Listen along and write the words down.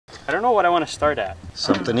I don't know what I want to start at.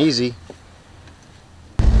 Something easy.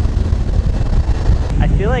 I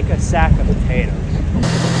feel like a sack of potatoes.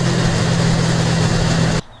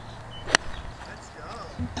 Let's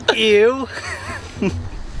go. Ew.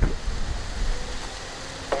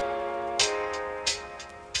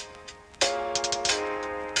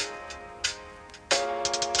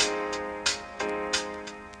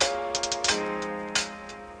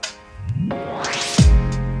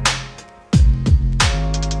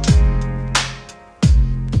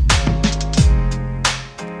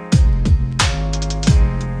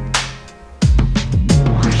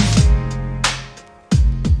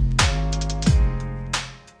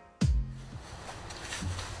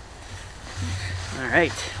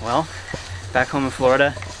 Alright, well, back home in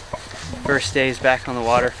Florida. First day's back on the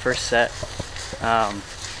water, first set.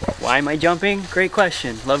 Why am I jumping? Great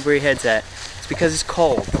question. Love where your head's at. It's because it's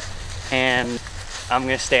cold, and I'm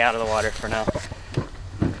gonna stay out of the water for now.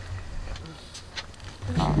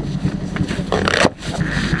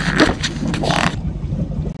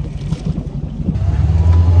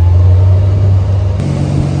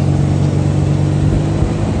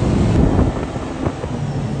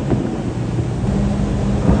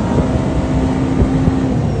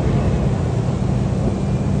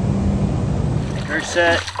 First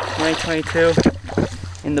set, 2022,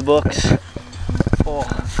 in the books. Oh.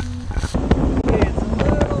 Okay, it's a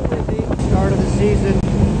little windy. Start of the season.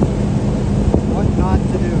 What not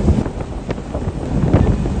to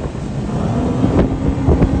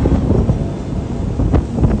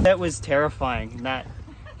do. That was terrifying. That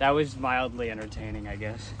was mildly entertaining, I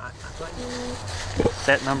guess.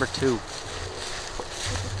 Set number 2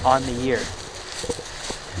 on the year.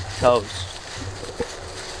 Toes.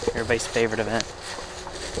 Everybody's favorite event.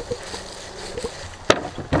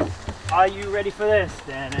 Are you ready for this?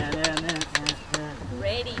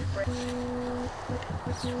 Ready for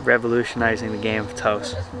It's revolutionizing the game of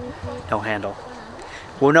toes. No handle.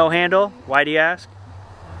 Well, no handle? Why do you ask?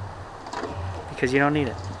 Because you don't need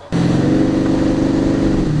it.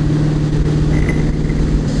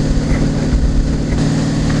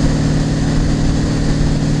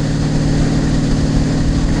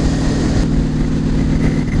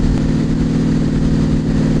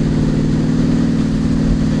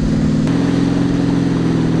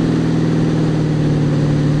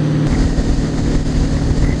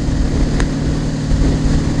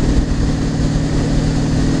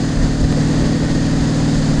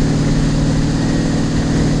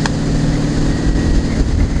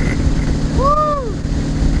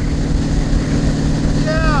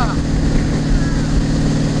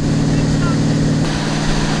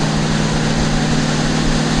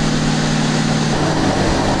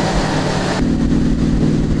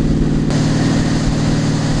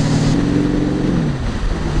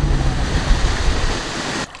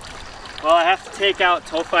 Well, I have to take out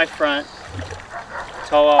toe 5 front,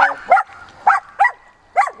 toe.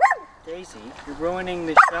 Daisy, you're ruining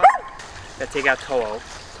the shot. Gotta take out toe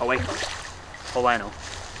 8 first, toe line.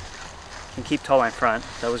 And keep toe line front.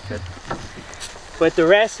 That was good. But the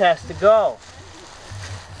rest has to go.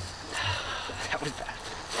 That was bad.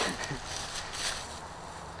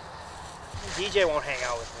 DJ won't hang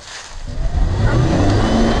out with me.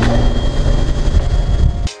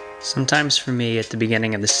 Sometimes for me at the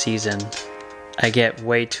beginning of the season, I get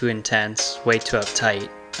way too intense, way too uptight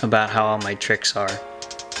about how all my tricks are.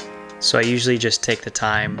 So I usually just take the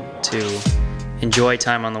time to enjoy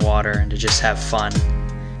time on the water and to just have fun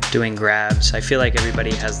doing grabs. I feel like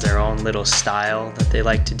everybody has their own little style that they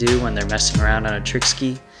like to do when they're messing around on a trick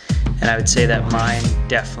ski. And I would say that mine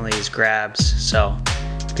definitely is grabs. So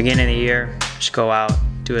beginning of the year, just go out,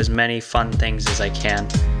 do as many fun things as I can.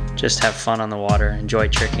 Just have fun on the water, enjoy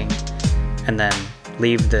tricking, and then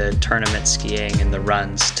leave the tournament skiing and the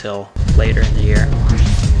runs till later in the year.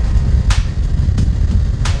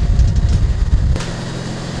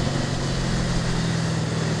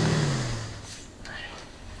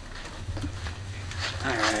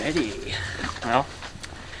 Alrighty, well,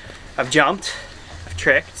 I've jumped, I've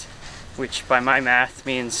tricked, which by my math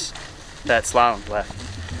means that slalom's left.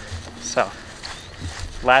 So,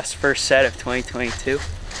 last first set of 2022.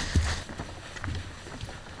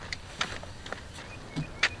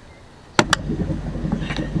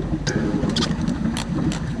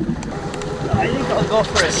 I think I'll go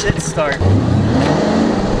for a sit start.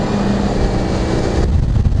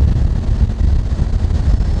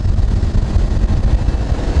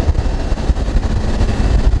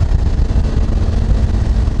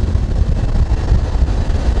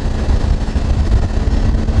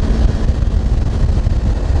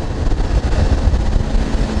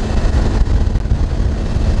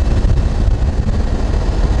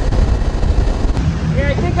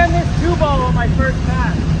 think I missed 2 ball on my first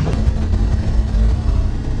pass.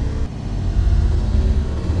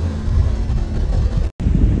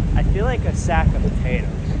 I feel like a sack of potatoes.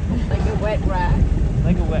 Like a wet rag.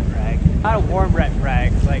 Like a wet rag. Not a warm wet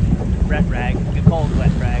rag, like wet rag, a cold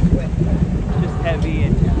wet rag. Just heavy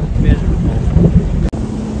and miserable.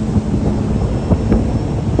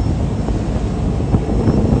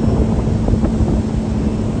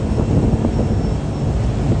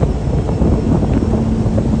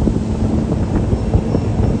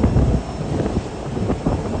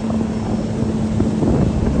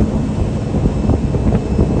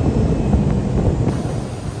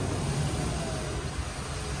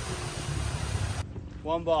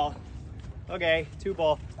 One ball. Okay, 2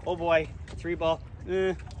 ball. Oh boy. 3 ball.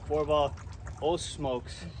 4 ball. Oh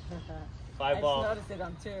smokes. 5 ball. I just noticed it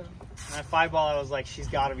on 2. At 5 ball, I was like, she's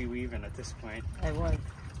got to be weaving at this point. I was.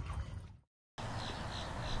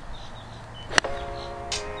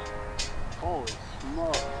 Holy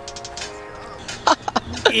smokes.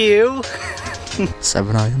 Ew.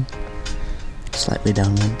 7 iron. Slightly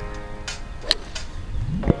downwind.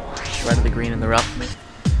 Right of the green in the rough.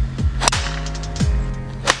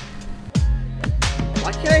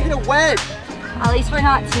 Why can't I hit a wedge? At least we're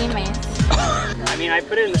not teammates. I mean, I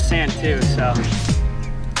put it in the sand too, so.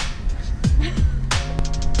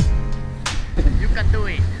 You can do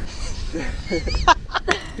it.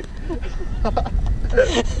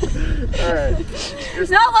 Alright.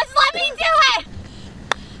 No, let's let me do it!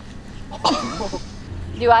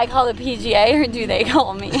 Do I call the PGA or do they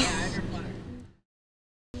call me?